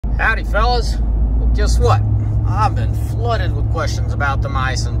Howdy, fellas. Well, guess what? I've been flooded with questions about the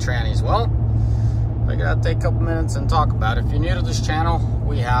Aisin trannies. Well, figured I'd take a couple minutes and talk about it. If you're new to this channel,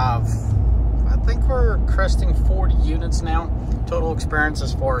 we have, I think we're cresting 40 units now. Total experience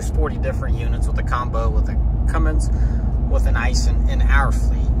as far as 40 different units with a combo, with a Cummins, with an Aisin in our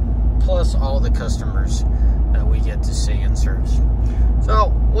fleet, plus all the customers that we get to see and serve. So,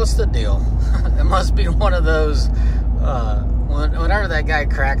 what's the deal? It must be one of those, whenever that guy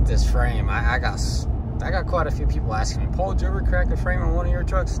cracked this frame, I got quite a few people asking me, Paul, did you ever crack a frame on one of your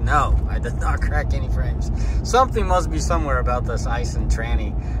trucks? No, I did not crack any frames. Something must be somewhere about this Aisin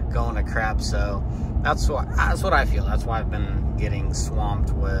tranny going to crap, so that's what I feel. That's why I've been getting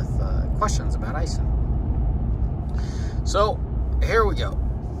swamped with questions about Aisin. So, here we go.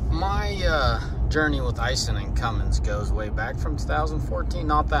 My journey with Aisin and Cummins goes way back from 2014,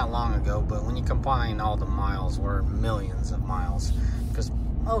 not that long ago, but when you combine all the miles, we're millions of miles, because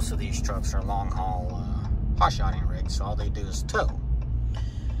most of these trucks are long haul hot shodding rigs, so all they do is tow.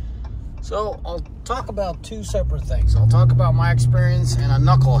 So I'll talk about two separate things. I'll talk about my experience and a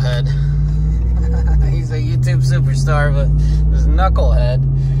knucklehead. He's a YouTube superstar, but this knucklehead,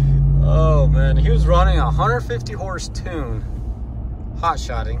 oh man, he was running a 150 horse tune hot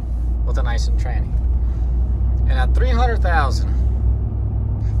shodding with an Aisin tranny, and at 300,000,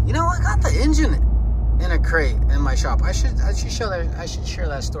 you know, I got the engine in a crate in my shop. I should share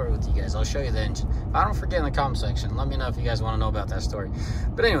that story with you guys. I'll show you the engine. If I don't forget, in the comment section, let me know if you guys want to know about that story.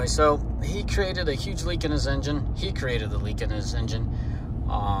 But anyway, so he created a huge leak in his engine. He created the leak in his engine,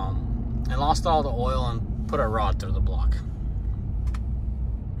 and lost all the oil and put a rod through the block.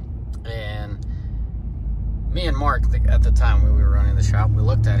 And me and Mark, at the time when we were running the shop, we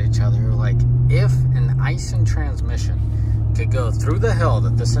looked at each other. We were like, if an Aisin transmission could go through the hell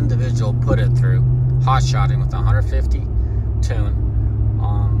that this individual put it through, hot shodding with a 150 tune,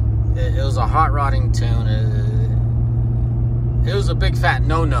 it was a hot rodding tune. It was a big fat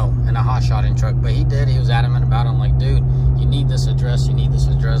no-no in a hot shodding truck, but he was adamant about it. I'm like, dude, you need this address,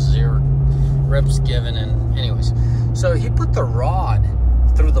 0 rips given. And anyways, so he put the rod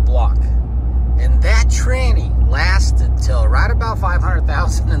through the block. And that tranny lasted till right about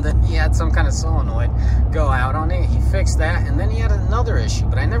 500,000, and then he had some kind of solenoid go out on it. He fixed that, and then he had another issue,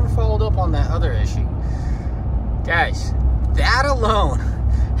 but I never followed up on that other issue. Guys, that alone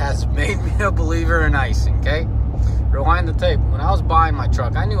has made me a believer in Aisin, okay? Rewind the tape. When I was buying my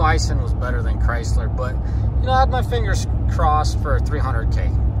truck, I knew Aisin was better than Chrysler, but, you know, I had my fingers crossed for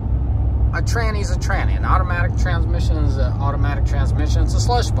 300K. A tranny's a tranny. An automatic transmission is an automatic transmission. It's a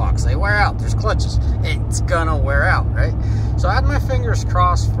slush box. They wear out. There's clutches. It's gonna wear out, right? So I had my fingers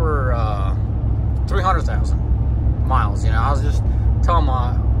crossed for 300,000 miles. You know, I was just telling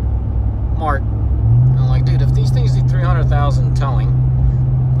Mark, I'm like, dude, if these things do 300,000 towing,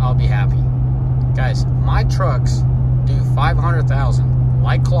 I'll be happy. Guys, my trucks do 500,000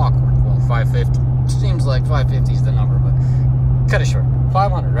 like clockwork. Well, 550. Seems like 550 is the number, but cut it short.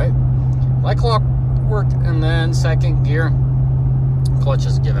 500, right? Like clockwork, and then second gear,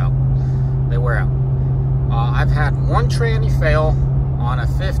 clutches give out. They wear out. I've had one tranny fail on a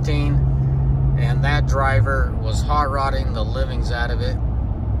 15, and that driver was hot rodding the livings out of it.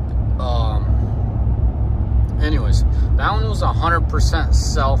 Anyways, that one was 100%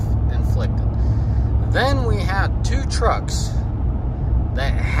 self-inflicted. Then we had two trucks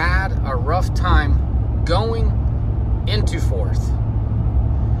that had a rough time going into fourth.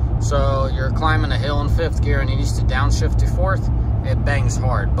 So you're climbing a hill in fifth gear and you need to downshift to fourth. It bangs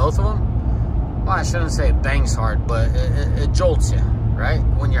hard. Both of them, well, I shouldn't say it bangs hard, but it jolts you, right?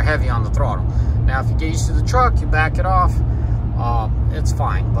 When you're heavy on the throttle. Now, if you get used to the truck, you back it off, it's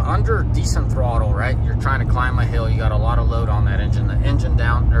fine. But under decent throttle, right? You're trying to climb a hill, you got a lot of load on that engine. The engine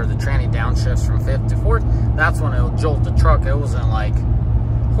down, or the tranny downshifts from fifth to fourth. That's when it'll jolt the truck. It wasn't like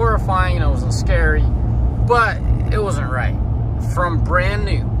horrifying, it wasn't scary, but it wasn't right. From brand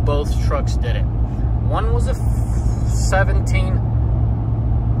new, both trucks did it. One was a 17.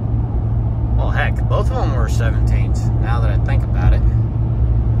 Well, heck, both of them were 17s, now that I think about it.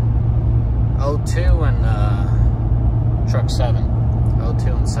 02 and truck 7.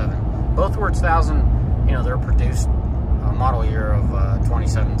 02 and 7. Both were 2000, you know, they're produced model year of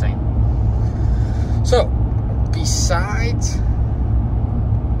 2017. So, besides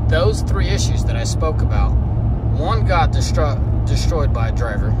those three issues that I spoke about, one got destroyed by a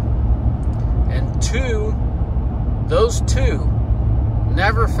driver, and those two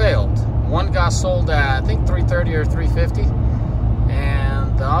never failed. One got sold at, I think, 330 or 350,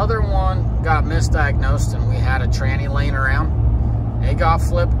 and the other one got misdiagnosed, and we had a tranny laying around. It got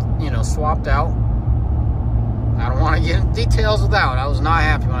flipped, you know, swapped out. I don't want to get into details of that one. I was not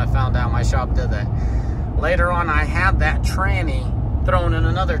happy when I found out my shop did that. Later on, I had that tranny thrown in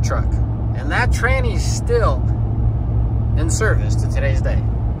another truck. And that tranny is still in service to today's day.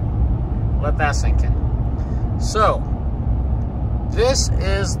 Let that sink in. So, this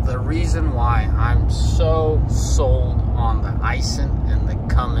is the reason why I'm so sold on the Aisin and the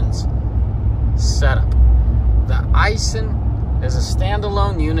Cummins setup. The Aisin is a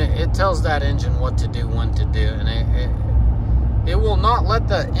standalone unit. It tells that engine what to do, when to do, and it will not let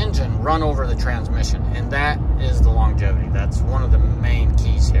the engine run over the transmission, and that is the longevity. That's one of the main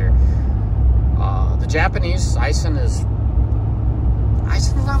keys here. The Japanese Aisin is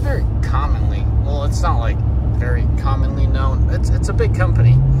not very commonly, well, it's not like very commonly known. It's a big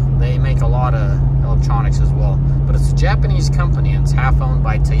company. They make a lot of electronics as well, but it's a Japanese company and it's half owned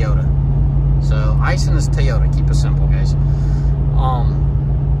by Toyota. So Aisin is Toyota. Keep it simple, guys.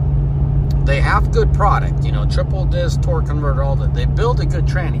 They have good product, you know, triple disc, torque converter, all that. They build a good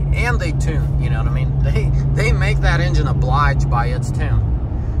tranny and they tune, you know what I mean? They make that engine oblige by its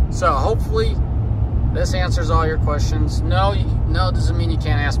tune. So hopefully this answers all your questions. No, doesn't mean you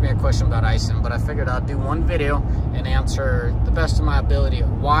can't ask me a question about Aisin, but I figured I'd do one video and answer the best of my ability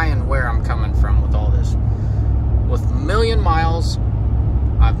why and where I'm coming from with all this. With a million miles,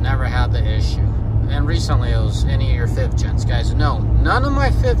 I've never had the issue. And recently it was any of your 5th gens. Guys, no, none of my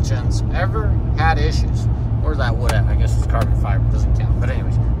 5th gens ever had issues. Where's that wood at? I guess it's carbon fiber, doesn't count. But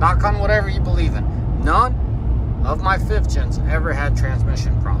anyways, knock on whatever you believe in. None of my 5th gens ever had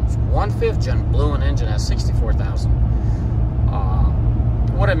transmission problems. One 5th gen blew an engine at 64,000.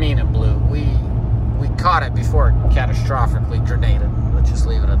 What I mean it blew, we caught it before it catastrophically grenaded. Let's just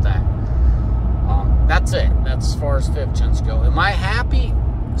leave it at that. That's it. That's as far as 5th gens go. Am I happy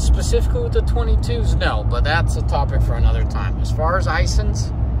specifically with the 22s? No, but that's a topic for another time. As far as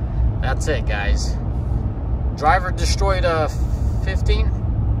Aisins, that's it, guys. Driver destroyed a 15.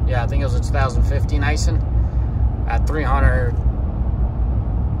 Yeah, I think it was a 2015 Aisin at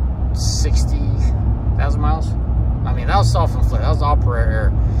 360,000 miles. I mean, that was self-inflicted. That was operator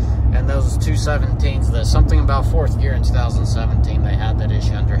error. And those 217s, there's something about 4th gear in 2017, they had that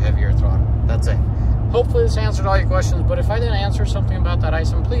issue under heavier throttle. That's it. Hopefully this answered all your questions, but if I didn't answer something about that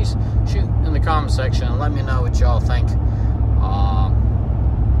Aisin, please shoot in the comment section and let me know what y'all think.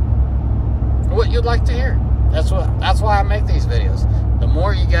 What you'd like to hear. That's why I make these videos. The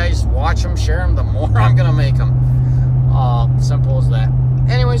more you guys watch them, share them, the more I'm gonna make them. Simple as that.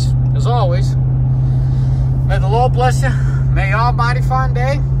 Anyways, as always, may the Lord bless you. May you all mighty fine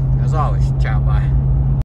day. As always, ciao, bye.